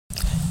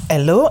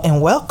Hello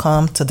and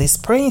welcome to this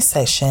praying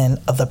session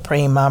of the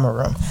Praying Mama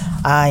Room.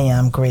 I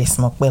am Grace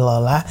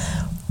Mopelola.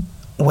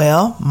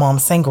 Well,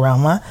 moms and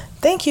grandma,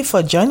 thank you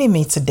for joining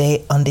me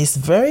today on this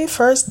very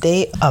first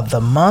day of the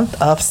month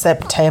of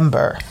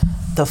September.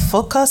 The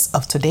focus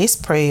of today's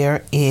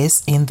prayer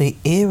is in the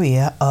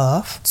area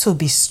of to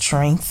be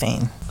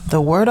strengthened. The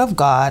Word of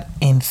God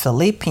in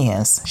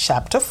Phillipians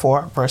chapter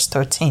 4 verse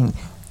 13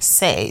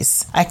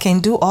 says, I can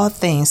do all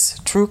things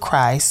through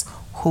Christ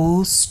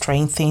who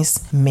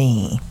strengthens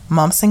me.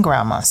 Moms and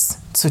grandmas,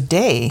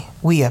 today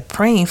we are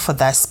praying for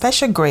that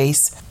special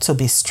grace to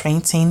be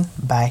strengthened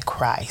by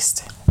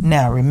Christ.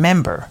 Now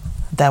remember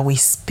that we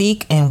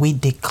speak and we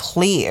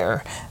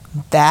declare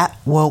that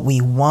what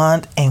we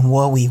want and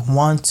what we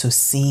want to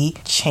see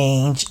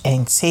change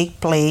and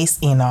take place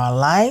in our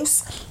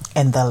lives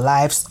and the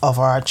lives of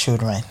our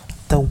children.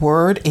 The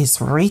word is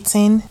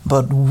written,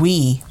 but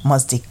we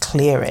must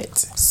declare it.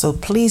 So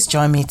please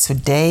join me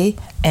today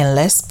and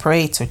let's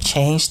pray to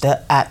change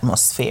the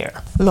atmosphere.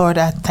 Lord,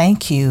 I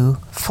thank you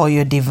for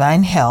your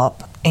divine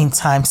help in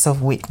times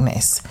of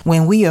weakness.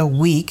 When we are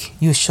weak,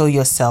 you show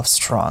yourself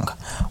strong.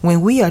 When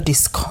we are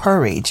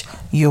discouraged,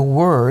 your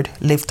word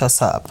lifts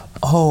us up.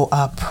 Oh,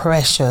 how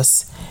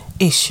precious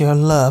is your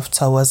love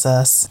towards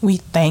us. We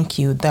thank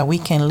you that we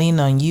can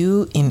lean on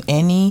you in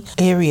any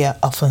area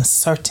of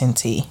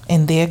uncertainty.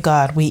 And dear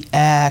God, we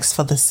ask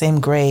for the same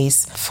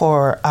grace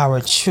for our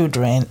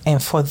children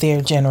and for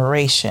their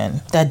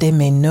generation, that they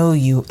may know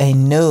you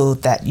and know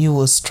that you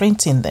will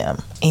strengthen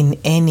them in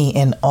any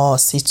and all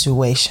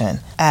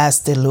situation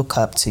as they look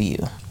up to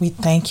you. We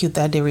thank you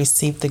that they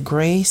receive the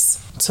grace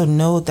to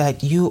know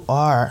that you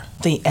are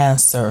the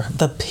answer,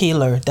 the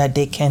pillar that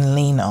they can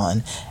lean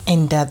on,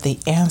 and that the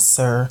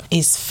answer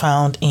is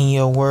found in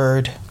your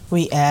word.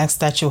 We ask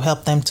that you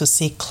help them to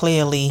see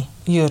clearly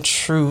your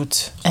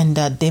truth and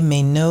that they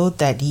may know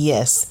that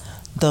yes,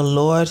 the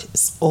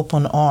Lord's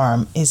open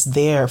arm is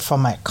there for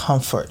my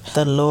comfort.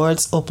 The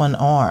Lord's open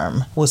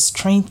arm will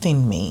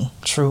strengthen me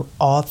through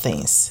all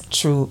things,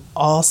 through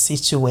all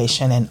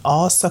situations and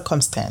all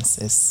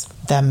circumstances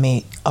that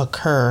may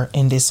occur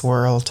in this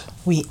world.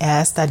 We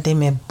ask that they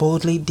may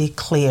boldly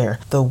declare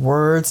the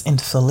words in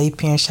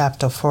Philippians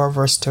chapter 4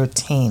 verse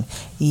 13.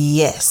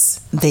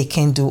 Yes, they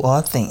can do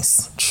all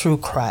things through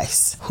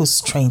Christ who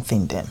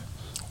strengthened them.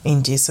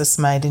 In Jesus'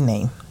 mighty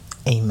name,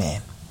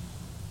 amen.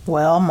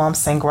 Well,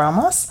 moms and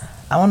grandmas,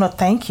 I want to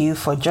thank you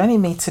for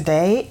joining me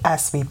today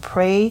as we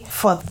pray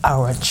for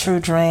our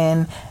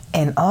children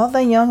and all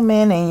the young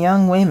men and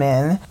young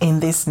women in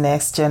this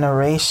next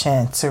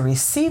generation to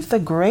receive the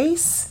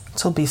grace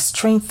to be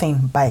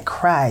strengthened by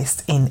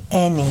Christ in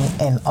any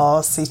and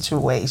all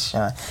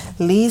situation,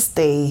 lest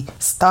they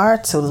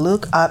start to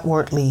look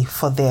outwardly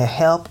for their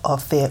help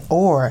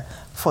or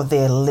for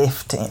their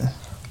lifting.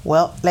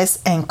 Well,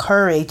 let's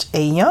encourage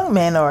a young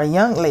man or a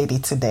young lady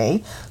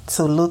today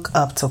to look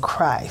up to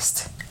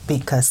Christ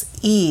because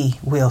He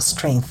will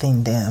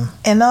strengthen them.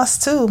 And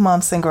us too,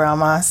 moms and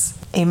grandmas.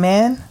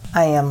 Amen.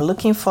 I am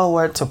looking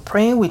forward to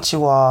praying with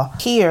you all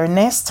here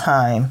next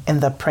time in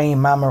the Praying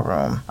Mama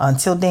Room.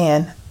 Until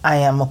then, I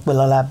am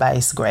Mopelola by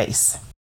His grace.